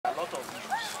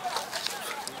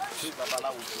Okay,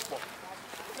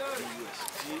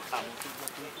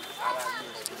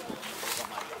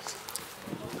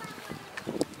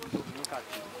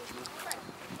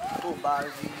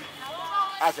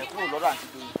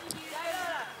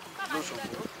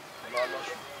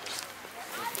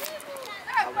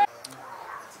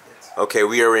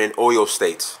 we are in Oyo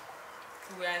State.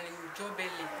 We are in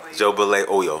Jobele,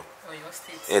 Oyo.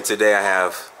 State. And today I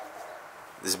have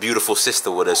this beautiful sister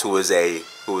with us who is a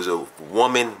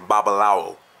woman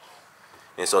babalawo.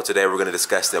 And so today we're going to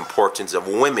discuss the importance of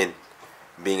women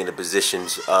being in the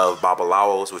positions of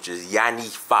babalawos, which is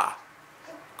Iyanifa.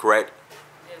 Correct?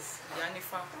 Yes,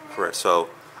 Iyanifa. Correct. So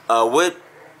what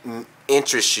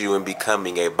interests you in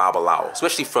becoming a babalawo,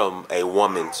 especially from a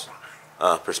woman's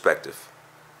perspective?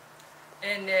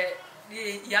 And the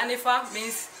Iyanifa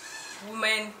means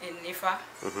woman in Ifa.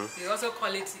 We also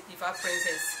call it Ifa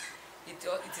princess. It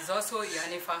is also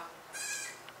Iyanifa.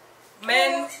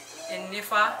 Men in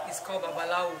Ifa is called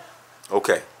babalawo.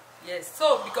 Okay. Yes.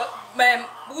 So because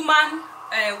woman,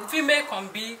 female can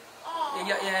be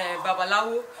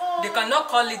babalawo. They cannot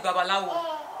call it babalawo.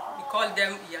 We call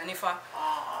them Iyanifa.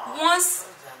 Once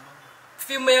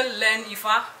female learn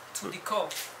Ifa to the core.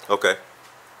 Okay.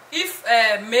 If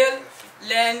male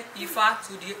learn Ifa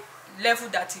to the level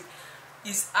that he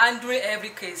is handling every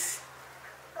case,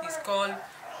 it's called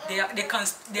they are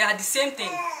the same thing.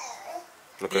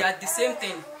 Okay. They are the same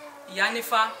thing.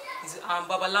 Iyanifa is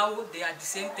babalawo. They are the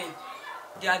same thing.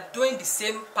 They are doing the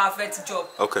same perfect job.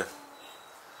 Okay.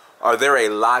 Are there a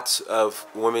lot of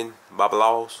women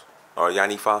babalawos or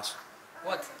Iyanifas?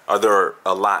 What? Are there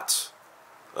a lot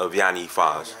of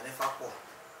Iyanifas?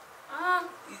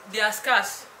 They are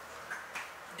scarce.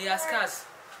 They are scarce.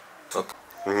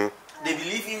 Okay. They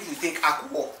believe if you take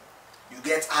alcohol, you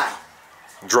get high.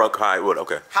 Drunk high, what?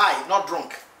 Okay. High, not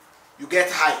drunk. You get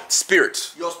high.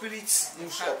 Spirits. Your spirits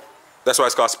moves up. That's why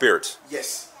it's called spirits.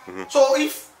 Yes. So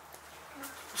I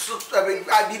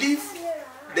believe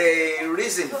the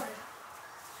reason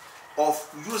of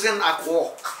using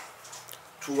alcohol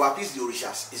to appease the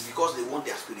orishas is because they want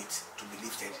their spirit to be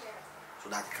lifted, so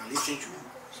that they can listen to you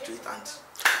straight and.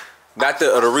 Not the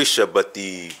orisha, but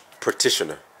the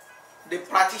practitioner. The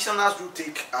practitioners do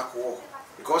take alcohol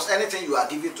because anything you are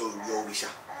giving to your orisha.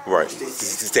 Right.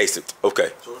 Taste it.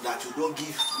 Okay. So that you don't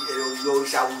give your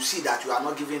orisha will see that you are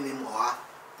not giving him or her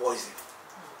poison.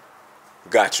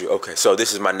 Got you. Okay. So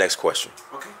this is my next question.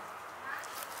 Okay.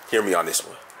 Hear me on this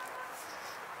one.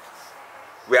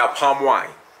 We have palm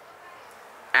wine,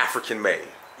 African made.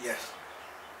 Yes.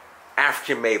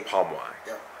 African made palm wine.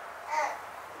 Yeah.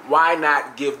 Why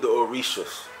not give the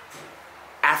orishas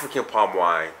African palm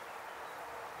wine,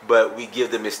 but we give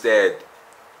them instead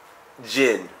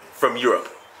gin from Europe?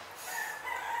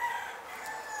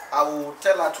 I will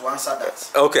tell her to answer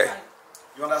that. Okay.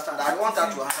 You understand? I want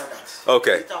her to answer that.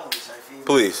 Okay.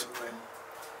 Please.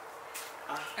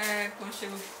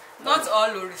 Not all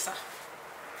orisa.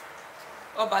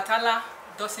 Obatala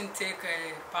doesn't take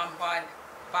palm wine.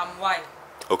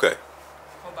 Okay.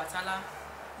 Obatala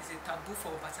is a taboo for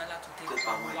Obatala to take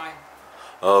palm wine.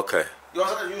 Okay.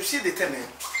 You see the thing,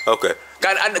 Okay.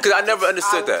 Because I never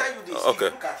understood that. Tell you this. Okay.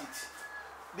 Look at it.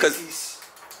 This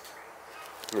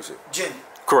is gin.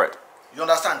 Correct. You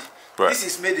understand? Right. This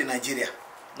is made in Nigeria,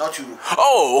 not Europe.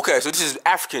 Oh, okay. So this is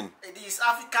African. It is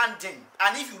African gin.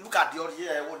 And if you look at the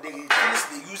what they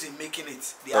use in making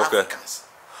it, the Africans.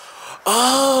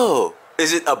 Oh,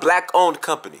 is it a black-owned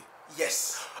company?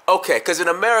 Yes. Okay, because in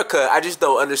America, I just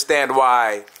don't understand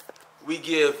why we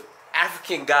give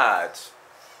African gods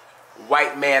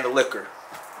white man liquor.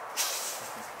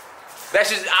 That's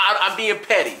just, I'm being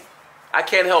petty. I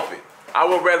can't help it. I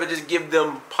would rather just give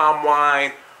them palm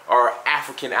wine or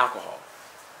African alcohol.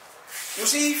 You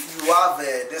see, if you have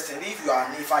if you are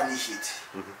an Ifa initiate,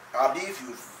 if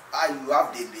you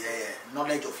have the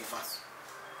knowledge of Ifa,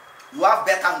 you have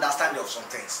better understanding of some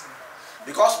things.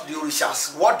 Because the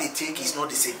orishas, what they take is not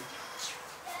the same.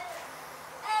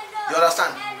 You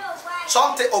understand?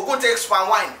 Some Ogun takes palm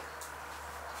wine.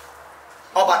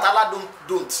 Obatala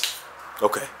don't.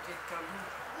 Okay.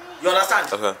 You understand?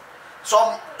 Okay.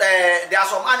 Some there are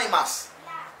some animals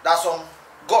that some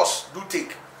gods do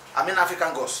take. I mean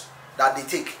African gods that they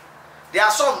take. There are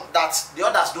some that the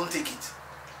others don't take it.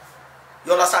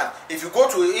 You understand? If you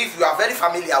are very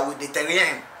familiar with the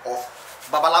terrain of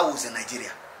babalawos in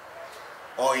Nigeria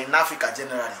or in Africa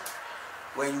generally,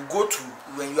 when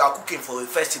you are cooking for a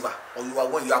festival or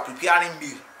when you are preparing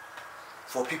meal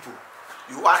for people,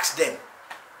 you ask them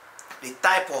the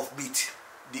type of meat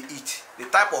they eat, the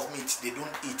type of meat they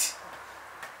don't eat.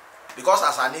 Because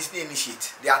as an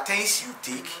initiate, there are things you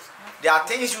take, there are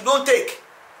things you don't take.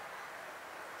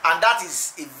 And that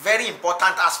is a very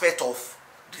important aspect of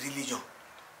the religion.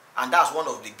 And that's one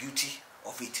of the beauty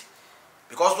of it.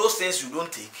 Because those things you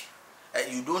don't take,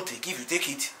 if you take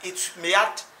it, it may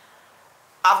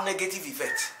have negative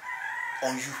effect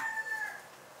on you.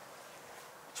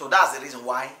 So that's the reason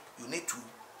why you need to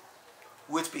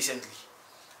wait patiently.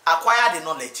 Acquire the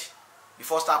knowledge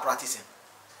before start practicing.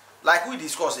 Like we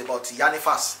discussed about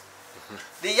Iyanifas.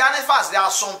 The Iyanifas, there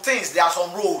are some things, there are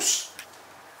some roles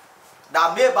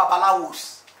that male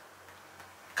babalawos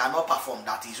cannot perform,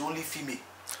 that is only female.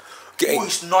 Okay. Who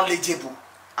is knowledgeable.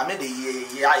 I mean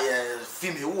the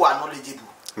female who are knowledgeable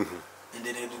in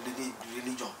the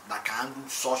religion that can do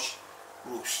such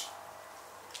roles.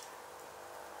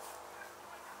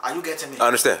 Are you getting me? I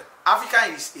understand.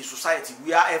 Africa is a society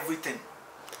where everything,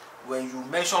 when you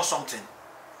mention something,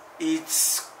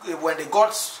 it's when the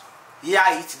gods hear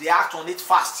it, they act on it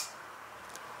fast.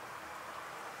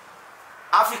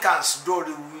 Africans, though,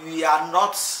 we are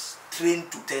not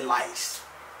trained to tell lies.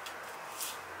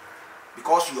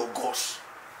 Because your gods,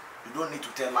 you don't need to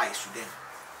tell lies to them.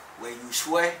 When you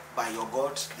swear by your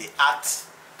gods, they act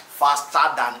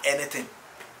faster than anything.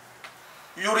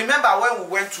 You remember when we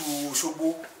went to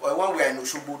Osogbo, or when we were in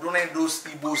Osogbo during those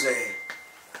Igbo's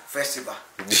festival?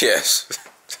 Yes.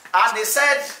 And they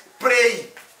said praying,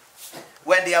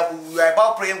 when we were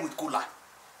about praying with Kula.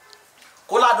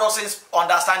 Kula doesn't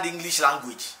understand English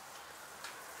language.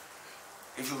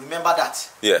 If you remember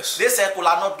that. Yes. They said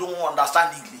Kula don't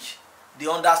understand English. They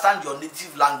understand your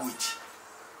native language.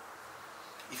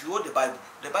 If you hold the Bible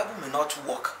may not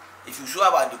work. If you show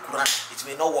about the Quran, it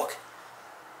may not work.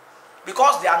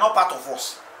 Because they are not part of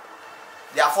us.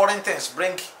 They are foreign things.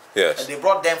 Yes. They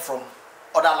brought them from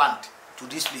other land to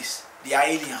this place. They are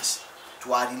aliens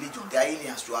to our religion. They are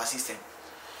aliens to our system.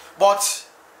 But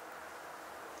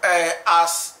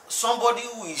as somebody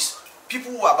who is,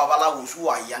 people who are babalawos, who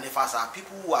are Iyanifas, are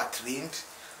people who are trained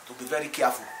to be very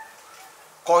careful,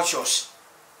 cautious,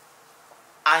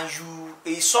 and you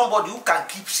is somebody who can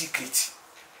keep secret.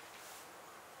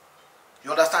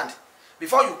 You understand?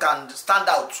 Before you can stand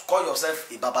out, call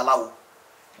yourself a babalawo,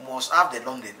 you must have the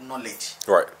knowledge.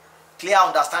 Right. Clear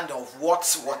understanding of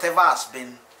whatever has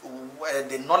been,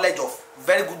 the knowledge of,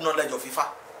 very good knowledge of Ifa.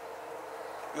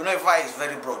 You know, Ifa is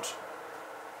very broad.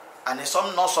 And it's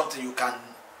not something you can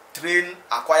train,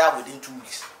 acquire within 2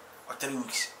 weeks or 3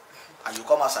 weeks. And you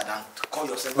come outside and call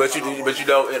yourself. But you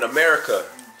know, in America,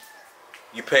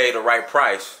 you pay the right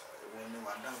price.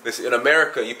 Listen, in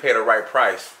America, you pay the right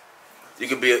price. You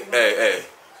could be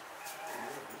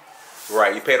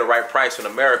right. You pay the right price in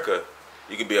America.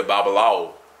 You could be a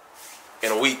babalawo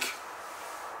in a week,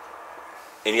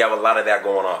 and you have a lot of that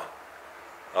going on.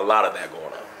 A lot of that going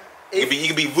on. You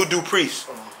can be voodoo priest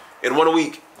in 1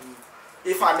 week.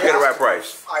 If I may pay the right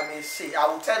price. I may say, I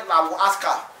will ask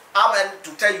her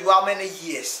to tell you how many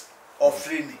years of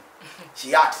training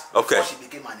she had before she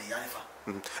became an Iyanifa.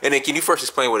 And then, can you first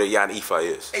explain what a Iyanifa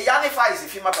is? A Iyanifa is a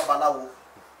female babalawo.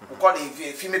 We call it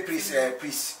a female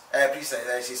priestess.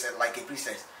 She's like a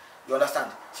priestess. You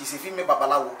understand? She's a female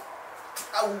babalawo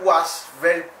who has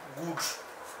very good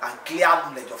and clear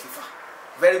knowledge of Ifa.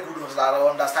 Very good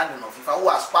understanding of Ifa, who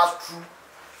has passed through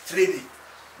training.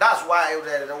 That's why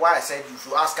I said you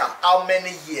should ask her how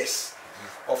many years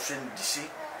of training did she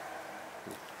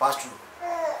pass through.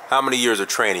 How many years of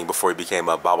training before you became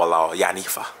a babalawo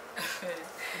Iyanifa?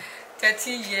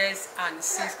 13 years and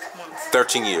 6 months.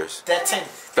 13 years.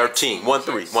 13.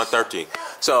 113.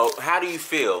 So how do you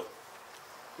feel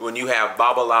when you have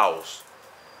babalawos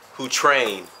who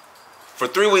train for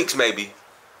 3 weeks maybe?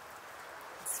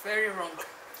 It's very wrong.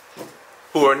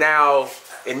 Who are now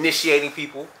initiating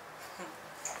people,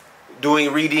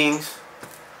 doing readings.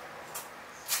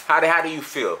 How do you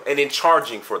feel? And then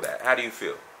charging for that. How do you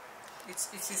feel? It's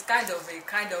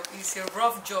it's a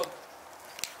rough job.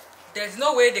 There's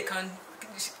no way he can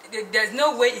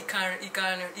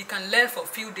learn for a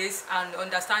few days and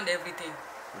understand everything.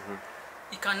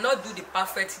 He cannot do the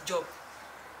perfect job.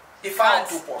 If our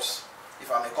topos, if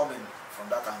I may come in from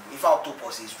that angle, if our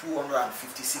topos is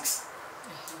 256,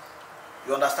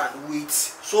 you understand, with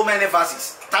so many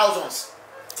verses, thousands.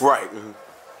 Right.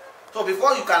 So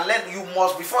before you can learn,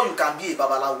 before you can be a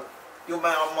babalawo, you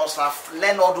must have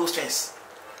learned all those things.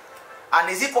 And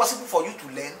is it possible for you to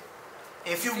learn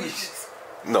in few weeks?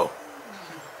 No.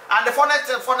 And the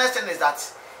funniest thing is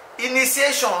that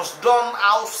initiations done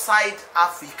outside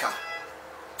Africa,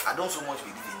 I don't so much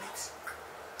believe in it.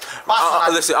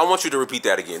 Listen, I want you to repeat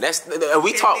that again.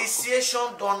 Initiation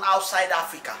done outside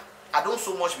Africa, I don't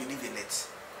so much believe in it,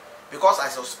 because I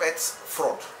suspect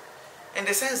fraud. In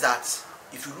the sense that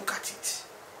if you look at it,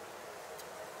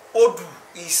 Odu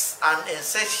is an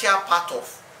essential part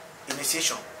of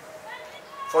initiation.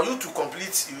 For you to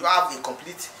complete, you have a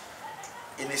complete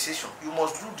initiation. You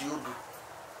must do the Odu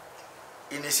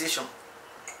initiation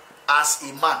as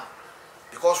a man,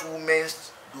 because women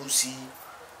don't see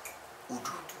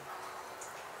Odu.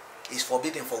 It's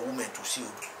forbidden for women to see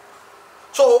Odu.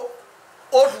 So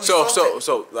Odu is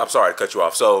so I'm sorry to cut you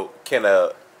off. So can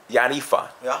Iyanifa,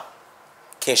 yeah,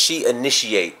 can she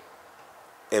initiate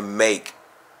and make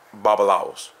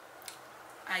babalawos?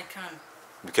 I can.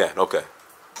 You can, okay.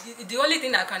 The only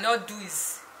thing I cannot do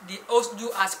is the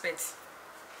Odu aspect.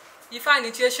 Ifa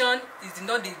initiation is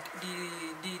not the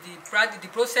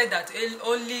process that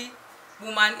only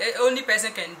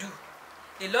person can do.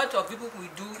 A lot of people will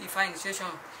do Ifa initiation.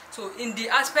 So in the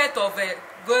aspect of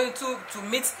going to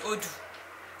meet Odu,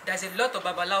 there's a lot of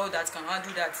babalawo that can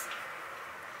handle that.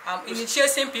 I'm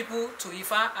initiating people to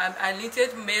Ifa. I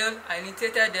initiated male, I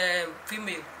initiated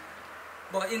female.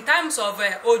 But in terms of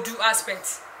Odu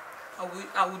aspect, I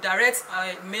will direct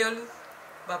a male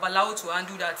babalawo to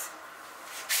handle that.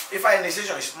 Ifa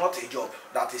initiation is not a job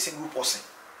that a single person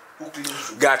who claims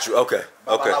to. Got you. Okay.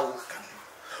 Okay. Babalawo can do.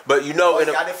 But you know,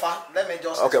 Iyanifa, let me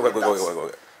just. Okay. Wait.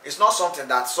 It's not something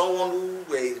that someone who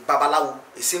babalawo,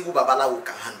 a single babalawo,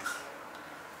 can handle.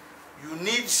 You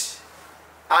need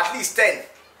at least 10.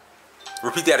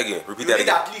 Repeat that again. You need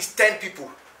at least 10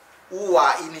 people who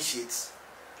are initiates,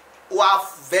 who have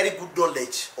very good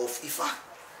knowledge of Ifa,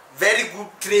 very good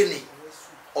training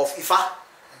of Ifa.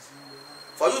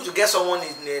 For you to get someone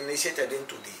initiated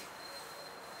into the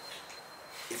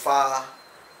Ifa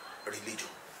religion,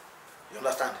 you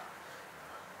understand?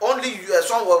 Only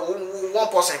one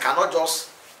person cannot just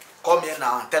come here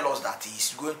now and tell us that he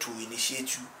is going to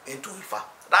initiate you into Ifa.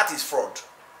 That is fraud.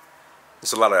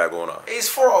 There's a lot of that going on. It's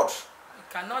fraud.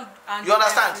 You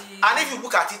understand? Every... And if you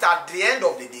look at it at the end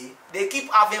of the day, they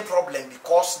keep having problem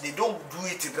because they don't do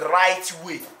it the right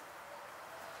way.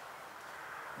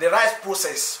 The right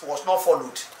process was not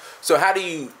followed. So how do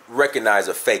you recognize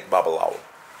a fake babalawo?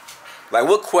 Like,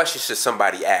 what questions should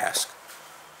somebody ask?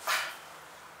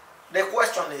 The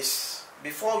question is,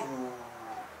 before you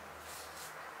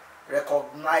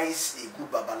recognize a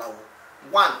good babalawo,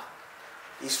 one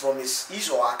is from his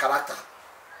or her character.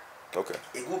 Okay.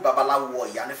 A good babalawo or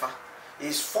Iyanifa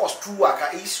is first through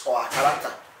his or her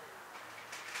character.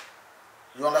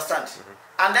 You understand? Mm-hmm.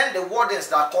 And then the wordings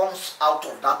that comes out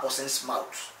of that person's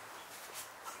mouth.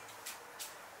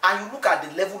 And you look at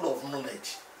the level of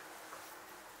knowledge,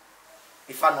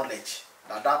 Ifa knowledge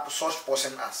that such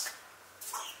person has.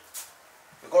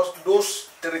 Because those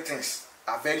three things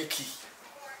are very key.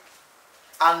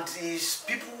 And it's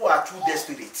people who are too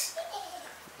desperate.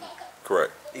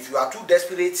 Correct. If you are too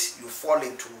desperate, you fall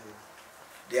into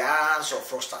the hands of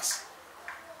fraudsters.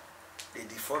 They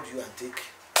defraud you and take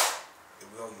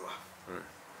away all you are. Mm.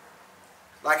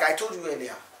 Like I told you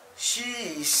earlier, she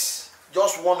is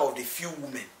just one of the few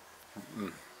women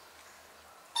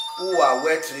who are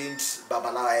well-trained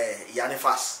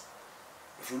Iyanifas.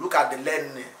 If you look at the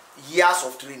years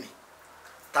of training,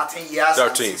 13 years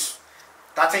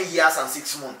 13 years and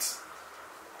 6 months.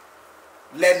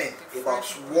 Learning about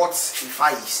what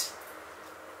Ifa is.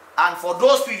 And for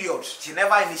those periods, she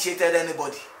never initiated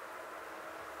anybody.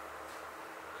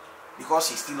 Because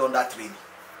she's still under training.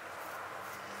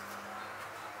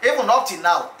 Even up till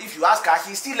now, if you ask her,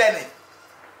 she's still learning.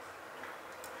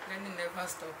 Learning never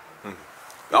stops.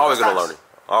 Always gonna learn.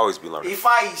 Always be learning.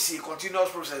 Ifa is a continuous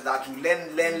process that you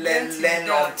learn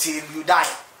until you die.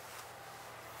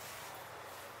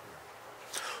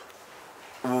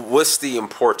 What's the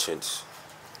importance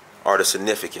or the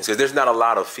significance? Because there's not a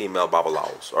lot of female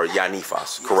babalawos or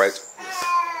Iyanifas, correct? Yes.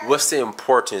 What's the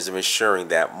importance of ensuring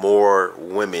that more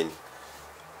women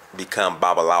become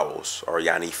babalawos or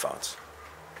Iyanifas?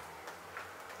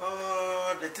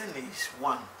 The thing is,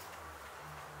 one,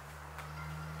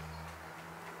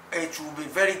 it will be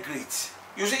very great.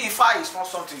 You see, Ifa is not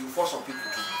something you force some people to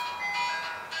do.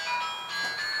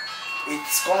 It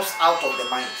comes out of the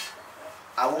mind.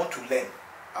 I want to learn.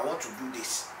 I want to do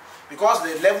this. Because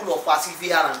the level of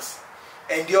perseverance,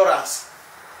 endurance,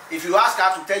 if you ask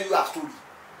her to tell you her story,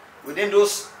 within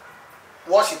those,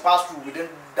 what she passed through within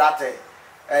that,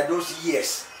 those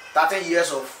years, 13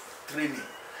 years of training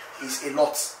is a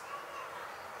lot.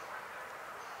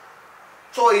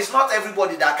 So it's not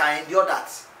everybody that can endure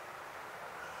that.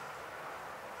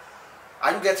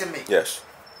 Are you getting me? Yes.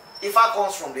 Ifa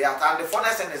comes from the heart, and the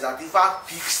funniest thing is that Ifa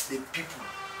picks the people.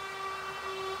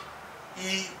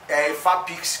 Ifa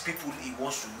picks people he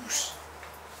wants to use.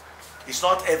 It's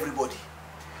not everybody.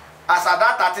 As at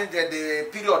that, I think the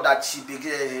period that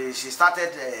she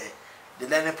started the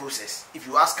learning process. If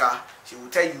you ask her, she will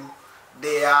tell you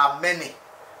there are many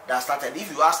that started.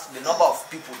 If you ask the number of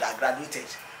people that graduated,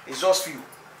 it's just few.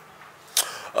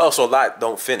 Oh, so a lot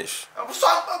don't finish.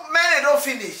 Some many don't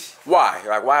finish. Why?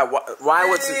 Like why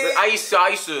was it? I used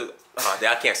to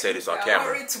I can't say this on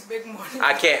camera. Worried to make money.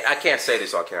 I can't say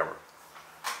this on camera.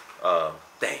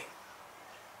 Dang.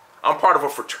 I'm part of a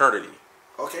fraternity.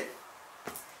 Okay.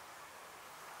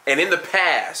 And in the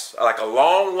past, like a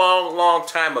long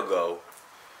time ago,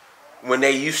 when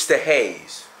they used to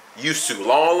haze,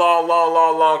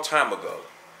 long time ago,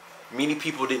 many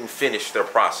people didn't finish their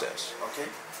process. Okay.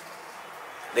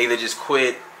 They either just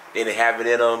quit, they didn't have it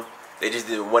in them, they just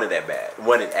didn't want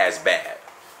it as bad.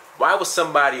 Why would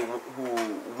somebody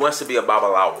who wants to be a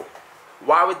babalawo,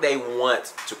 why would they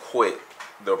want to quit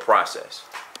their process?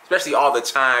 Especially all the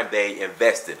time they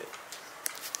invested in it.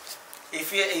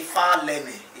 If our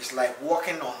learning is like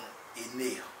working on a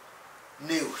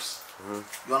nails.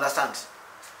 You understand?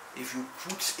 If you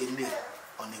put a nail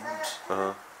on a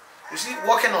wood, you see,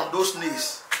 working on those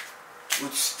nails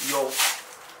with your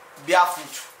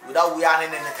barefoot without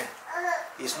wearing anything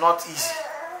is not easy.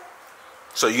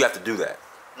 So you have to do that.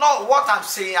 No, what I'm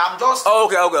saying, I'm just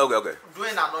okay.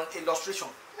 doing an illustration.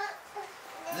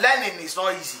 Learning is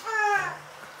not easy.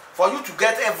 For you to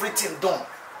get everything done,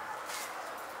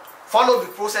 follow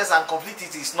the process and complete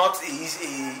it is not a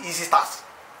easy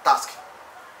task.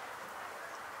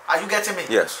 Are you getting me?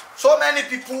 Yes. So many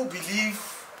people believe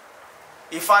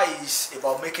Ifa is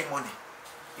about making money.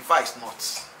 Ifa is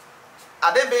not.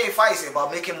 And then Ifa is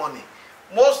about making money.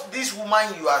 Most this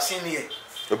woman you are seeing here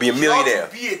will be a millionaire.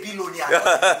 Be a billionaire.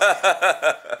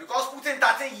 Because putting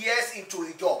 13 years into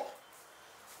a job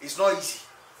is not easy.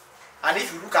 And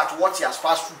if you look at what she has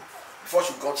passed through before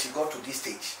she got to this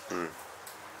stage,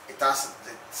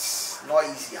 it's not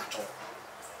easy at all.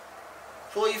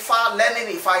 So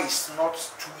learning Ifa is not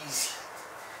too easy.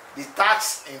 The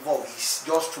tax involved is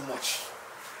just too much.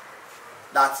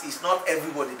 That is not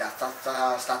everybody that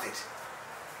started.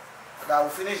 But I will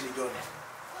finish the journey.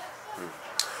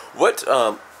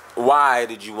 Why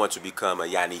did you want to become a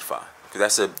Iyanifa? Because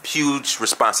that's a huge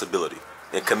responsibility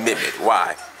and commitment.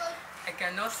 Why? I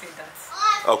cannot say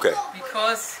that. Okay.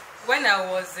 Because when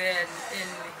I was in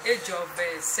age of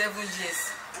 7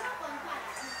 years,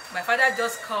 my father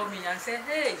just called me and said,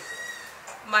 "Hey,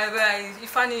 my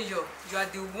Ifaninyo, you are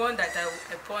the one that I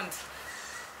appoint.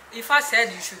 Ifa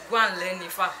said you should go and learn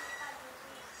Ifa."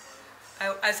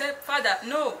 I said, "Father,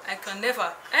 no, I can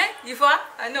never." Ifa?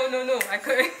 No, I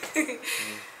can't.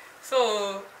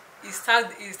 So he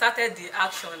started the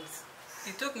actions.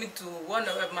 He took me to one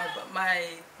of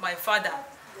my father.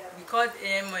 We called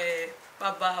him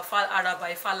Baba Araba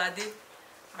Ifalade,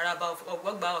 Araba of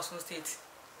Ogba, Osun State.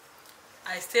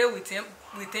 I stayed with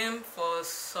him for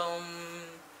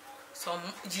some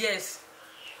years.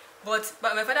 But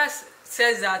my father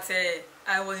says that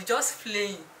I was just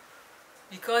playing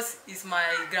because it's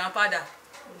my grandfather.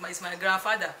 It's my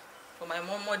grandfather from my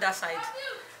mother's side.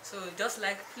 So just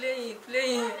like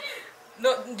playing.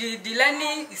 No, the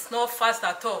learning is not fast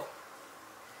at all.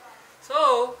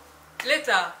 So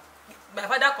later, my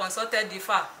father consulted the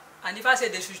Ifa, and Ifa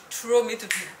said they should throw me to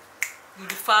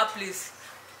the far place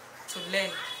to learn.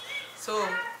 So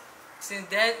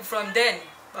from then,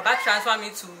 Baba transferred me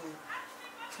to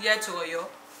here to Oyo.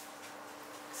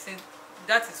 Since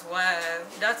that is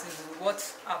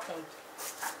what happened.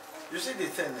 You see the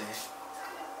thing,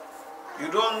 you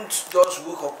don't just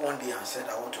wake up one day and say,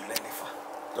 "I want to learn Ifa."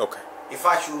 Okay.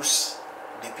 Ifa choose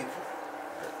the people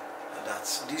that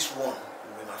this one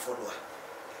will be my follower,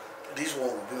 this one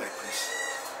will be my priest.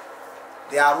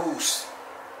 They are rules,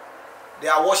 they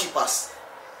are worshippers,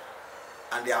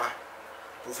 and they are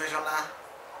professional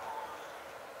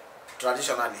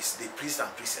traditionalists, the priest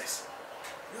and priestess.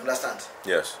 You understand?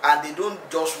 Yes. And they don't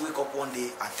just wake up one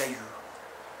day and tell you,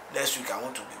 "Next week I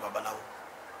want to be Babalawo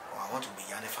or I want to be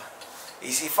Iyanifa."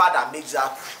 It's Ifa that makes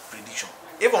that prediction,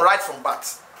 even right from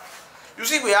birth. You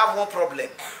see, we have one problem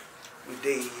with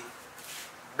the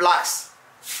blacks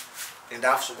in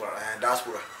diaspora.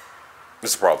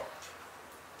 What's the problem?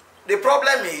 The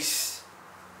problem is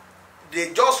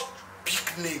they just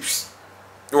pick names.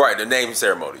 Right, the name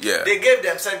ceremony, yeah. They gave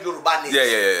themselves Yoruba names.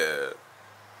 Yeah.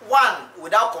 One,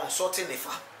 without consulting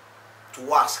Ifa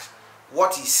to ask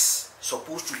what is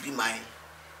supposed to be my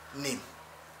name.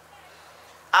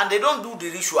 And they don't do the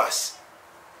rituals.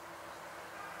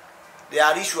 There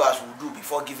are rituals we do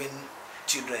before giving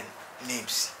children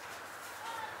names.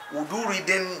 We do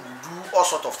reading, we do all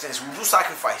sorts of things. We do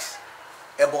sacrifice,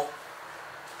 a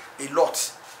lot,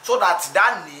 so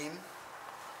that name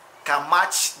can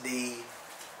match the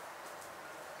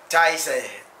child's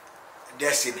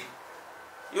destiny.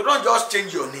 You don't just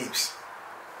change your names.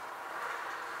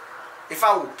 If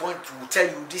I will tell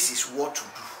you this is what to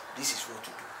do, this is what to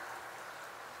do.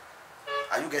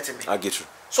 Are you getting me? I get you.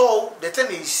 So the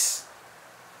thing is,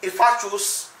 if I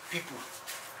choose people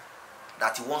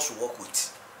that he wants to work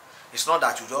with, it's not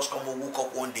that you just come and woke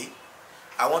up one day,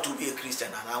 I want to be a Christian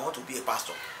and I want to be a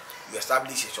pastor. You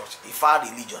establish a church. If our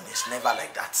religion is never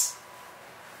like that. So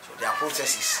there are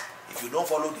processes. If you don't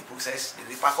follow the process, the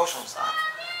repercussions are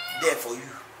there for you.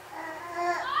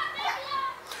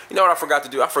 You know what I forgot to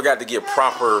do? I forgot to give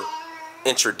proper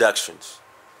introductions.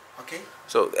 Okay.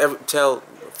 So tell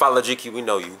Falajiki, we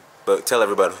know you, but tell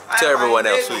everybody, tell everyone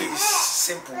else who you. It's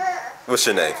simple. What's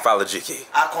your name? Falajiki.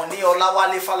 Akoni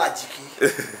Olawale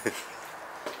Falajiki.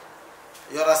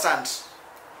 You understand?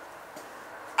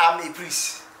 I'm a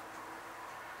priest.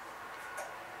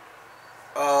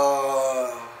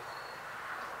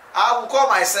 I will call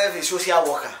myself a social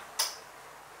worker.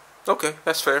 Okay,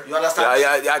 that's fair. You understand?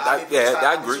 Yeah, I agree.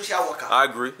 I'm a social worker. I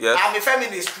agree. Yeah. I'm a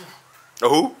feminist too. A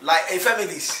who? Like a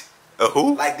feminist. A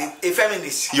who? Like a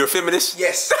feminist. You're a feminist?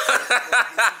 Yes.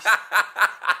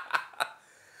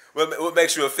 What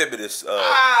makes you a feminist?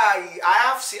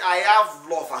 I have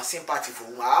love and sympathy for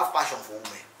women. I have passion for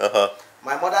women.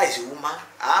 My mother is a woman.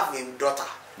 I have a daughter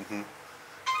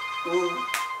who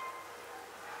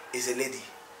is a lady,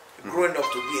 growing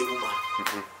up to be a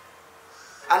woman.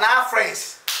 And I have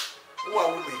friends who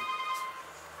are women.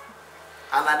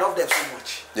 And I love them so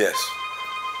much. Yes.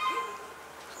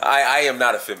 I am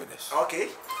not a feminist. Okay.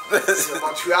 So,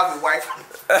 but you have a wife.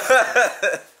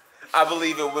 I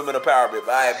believe in women empowerment,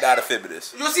 but I am not a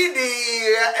feminist. You see,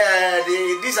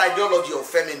 this ideology of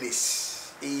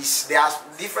feminists is there's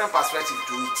different perspective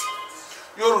to it.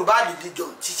 Yoruba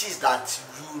religion teaches that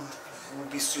you will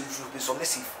be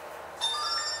submissive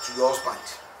to your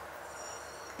husband.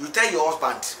 You tell your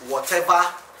husband whatever.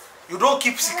 You don't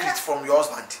keep secrets from your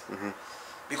husband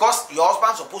because your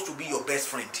husband is supposed to be your best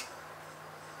friend.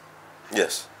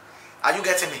 Yes. Are you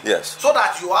getting me? Yes. So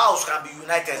that your house can be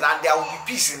united and there will be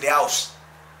peace in the house.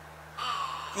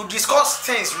 You discuss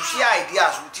things, you share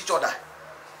ideas with each other.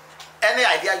 Any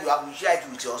idea you have, you share it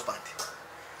with your husband.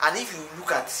 And if you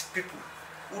look at people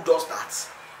who does that,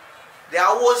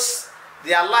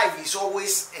 their life is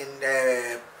always in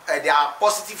there are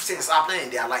positive things happening in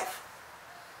their life.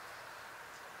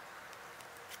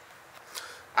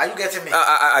 Are you getting me?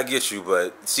 I get you,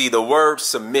 but see, the word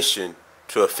submission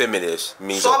to a feminist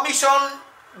means submission.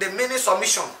 The meaning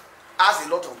submission has a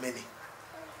lot of meaning.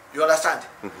 You understand?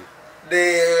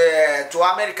 To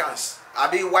Americans, I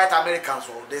mean white Americans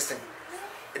or this thing,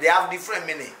 they have different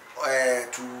meaning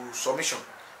to submission.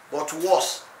 But to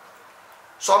us,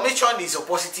 submission is a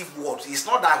positive word. It's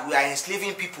not that we are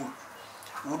enslaving people.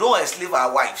 We don't enslave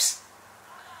our wives.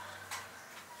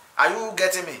 Are you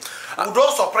getting me? We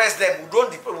don't suppress them.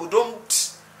 We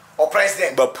don't oppress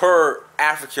them. But per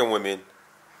African women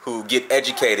who get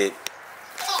educated,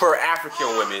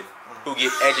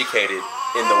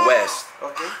 in the West,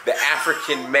 the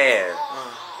African man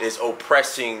is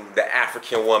oppressing the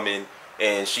African woman,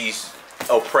 and she's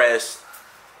oppressed,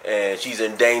 and she's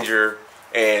in danger.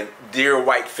 And dear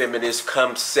white feminists,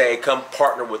 come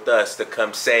partner with us to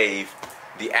come save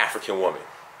the African woman.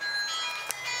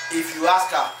 If you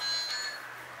ask her,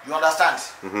 you understand?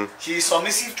 She is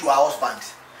submissive to her husband,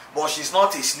 but she's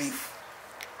not a slave.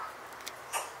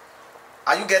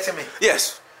 Are you getting me?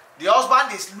 Yes. The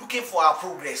husband is looking for her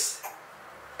progress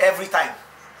every time.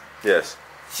 Yes.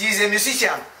 She's a musician,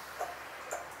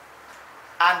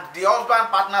 and the husband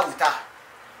partner with her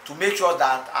to make sure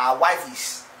that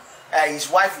his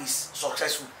wife is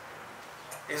successful.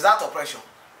 Is that oppression?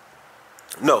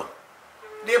 No.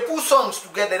 They put songs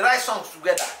together, they write songs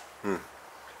together.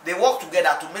 They work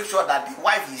together to make sure that the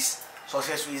wife is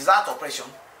successful. Is that oppression?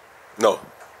 No.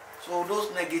 So those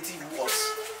negative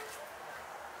words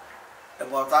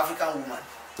about African women,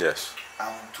 yes,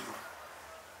 are untrue.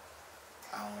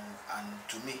 And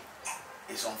to me,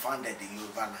 it's unfounded in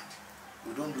Yoruba land.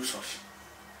 We don't do such.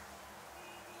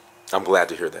 I'm glad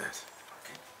to hear that.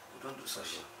 Okay, we don't do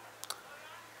such.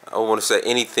 I want to say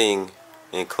anything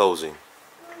in closing.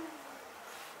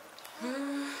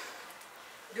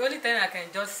 The only thing I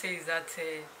can just say is that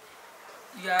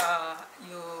you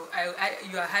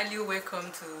are highly welcome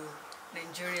to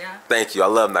Nigeria. Thank you. I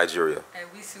love Nigeria. I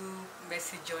wish you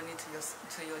mercy journey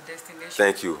to your destination.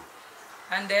 Thank you.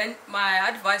 And then my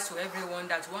advice to everyone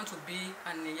that want to be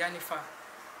an Iyanifa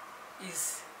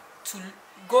is to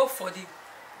go for the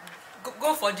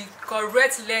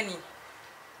correct learning.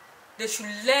 They should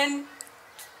learn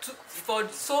for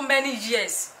so many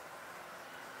years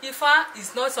Ifa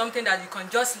is not something that you can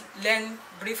just learn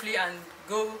briefly and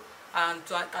go and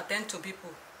to attend to people.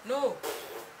 No,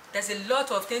 there's a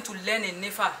lot of things to learn in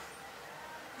Ifa.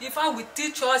 Ifa will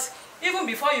teach us even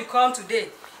before you come today.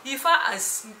 Ifa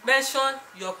has mentioned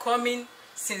your coming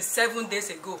since 7 days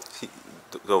ago.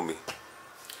 Told me.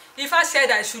 Ifa said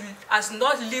I has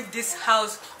not leave this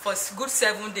house for good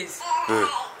 7 days.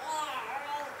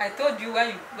 I told you when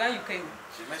you came.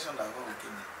 She mentioned that when we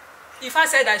came in. Ifa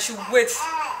said I should wait.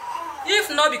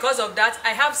 If not because of that, I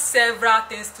have several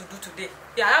things to do today.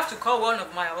 Yeah, I have to call one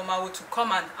of my Omawo to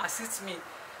come and assist me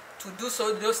to do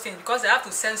those things because I have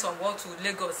to send someone to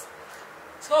Lagos.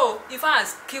 So if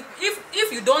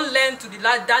you don't learn to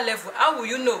that level, how will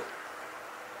you know?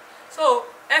 So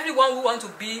everyone who wants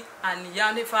to be an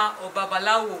Iyanifa or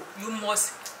Babalawo, you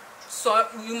must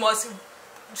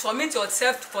submit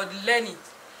yourself for the learning.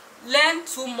 Learn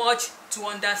too much to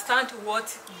understand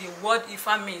what the word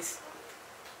Ifa means.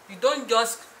 You don't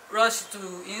just rush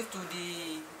into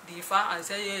the Ifa and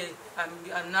say, hey,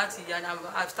 I'm not Iyan,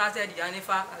 I've started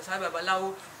Iyanifa, I started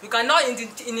Babalawo. You cannot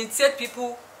initiate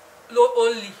people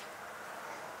only.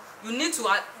 You need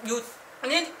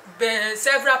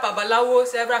several Babalawo,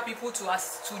 several people to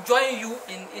join you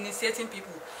in initiating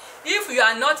people. If you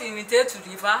are not initiated to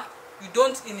the Ifa, you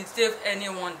don't initiate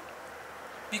anyone.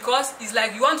 Because it's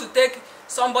like you want to take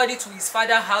somebody to his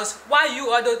father's house while you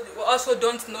also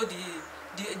don't know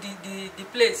the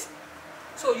place.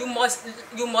 So you must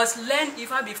learn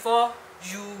Ifa before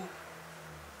you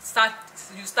start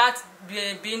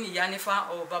being Iyanifa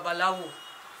or Babalawo.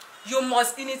 You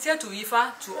must initiate to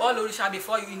Ifa, to all Orisha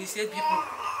before you initiate people.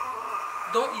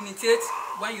 Don't initiate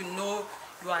when you know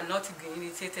you are not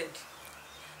initiated.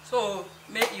 So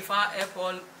may Ifa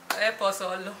help us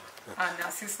all and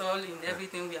assist all in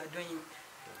everything we are doing.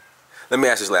 Let me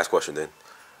ask this last question then.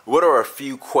 What are a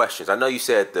few questions? I know you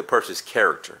said the person's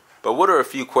character, but what are a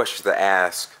few questions to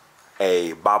ask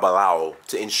a Babalawo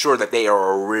to ensure that they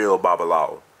are a real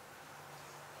Babalawo?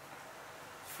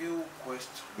 Few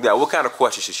questions. Yeah, what kind of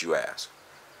questions should you ask?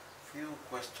 Few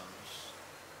questions.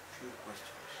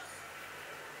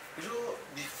 You know,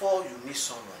 before you meet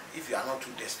someone, if you are not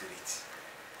too desperate,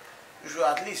 you should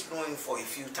at least know him for a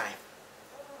few times,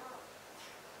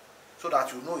 so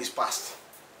that you know his past.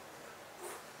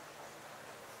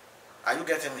 Are you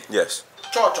getting me? Yes.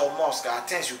 Church or mosque are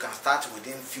things you can start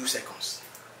within few seconds.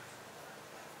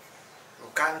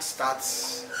 You can't start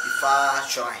Ifa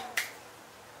shrine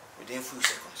within few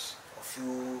seconds or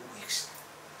few weeks.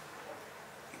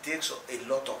 It takes a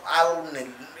lot of. I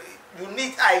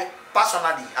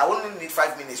only need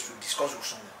 5 minutes to discuss with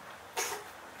someone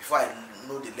before I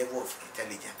know the level of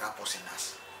intelligence that person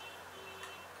has.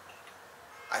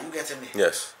 Are you getting me?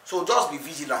 Yes. So just be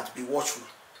vigilant, be watchful,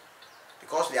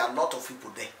 because there are a lot of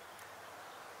people there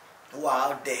who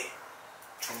are out there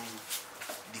to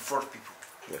defraud people.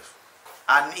 Yes.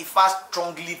 And if I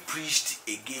strongly preached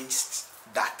against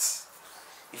that,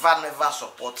 if I never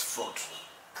support fraud,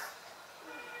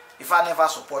 if I never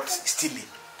support stealing,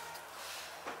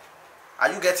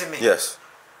 are you getting me? Yes.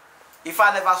 If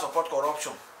I never support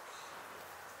corruption,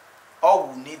 all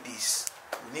we need is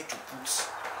we need to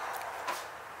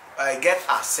get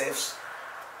ourselves.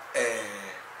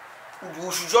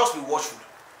 We should just be watchful.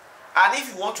 And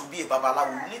if you want to be a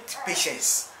Babalawo, you need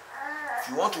patience. If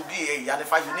you want to be a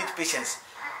Iyanifa, you need patience,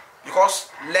 because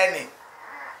learning,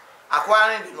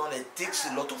 acquiring the knowledge takes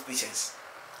a lot of patience,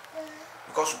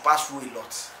 because you pass through a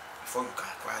lot before you can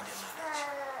acquire the knowledge.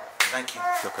 Thank you.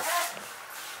 Okay.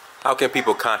 How can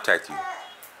people contact you?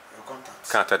 Your contact.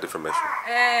 Contact information.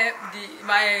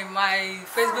 My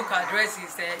Facebook address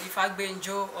is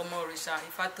Ifagbenjo Omorisha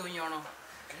Ifatonyono,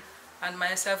 and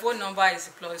my cell phone number is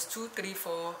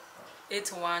 +234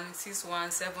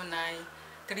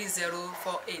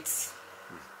 8161793048.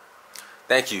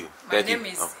 Thank you. My name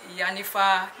is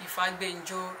Iyanifa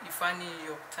Ifagbenjo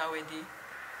Ifaninyo Tawedi.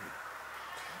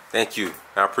 Thank you.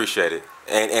 I appreciate it.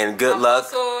 And good luck.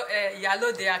 Also,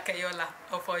 Yalo de Akeyola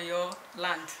of your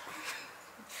land.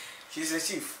 She's a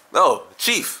chief. Oh,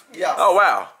 chief. Yeah. Oh,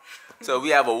 wow. So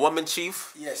we have a woman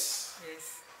chief. Yes.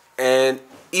 Yes. And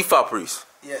Ifa priest.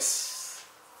 Yes.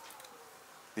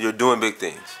 You're doing big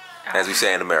things, as we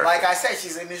say in America. Like I said,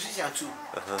 she's a musician too.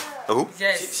 Who?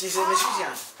 Yes. She's a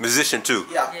musician. Musician too.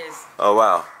 Yeah. Yes. Oh,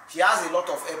 wow. She has a lot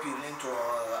of AP linked to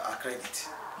her credit.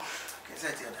 Okay,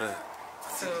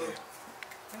 So,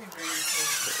 let me bring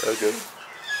it Okay.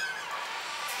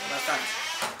 understand?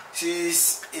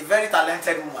 She's a very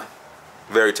talented woman.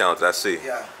 Very talented, I see.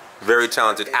 Yeah. Very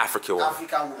talented African woman.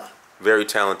 African woman. Very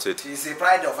talented. She's a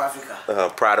pride of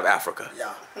Africa. Pride of Africa.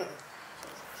 Yeah.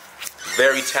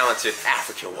 very talented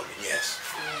African woman. Yes.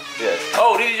 Yes.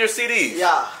 Oh, these are your CDs.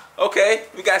 Yeah. Okay,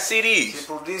 we got She CDs.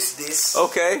 produced this.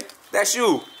 Okay, that's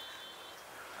you.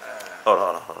 Hold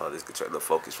on. Let's get the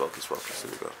focus. Here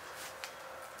we go.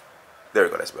 There we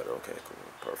go. That's better. Okay, cool.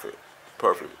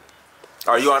 Perfect.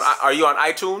 Are you on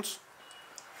iTunes?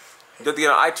 You have to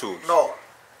get on iTunes. No.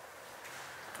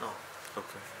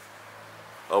 Okay.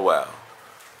 Oh wow.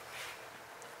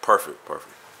 Perfect.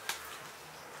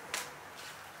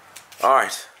 All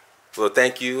right. Well,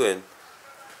 thank you, and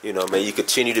may you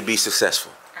continue to be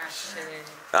successful.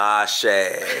 Ashe.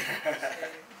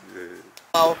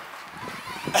 Wow.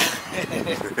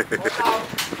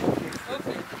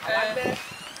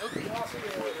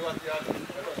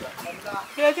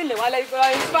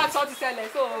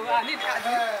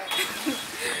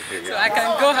 So I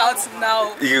can go out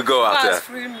now. You can go out there.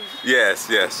 Free me. Yes.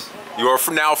 You are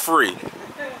now free.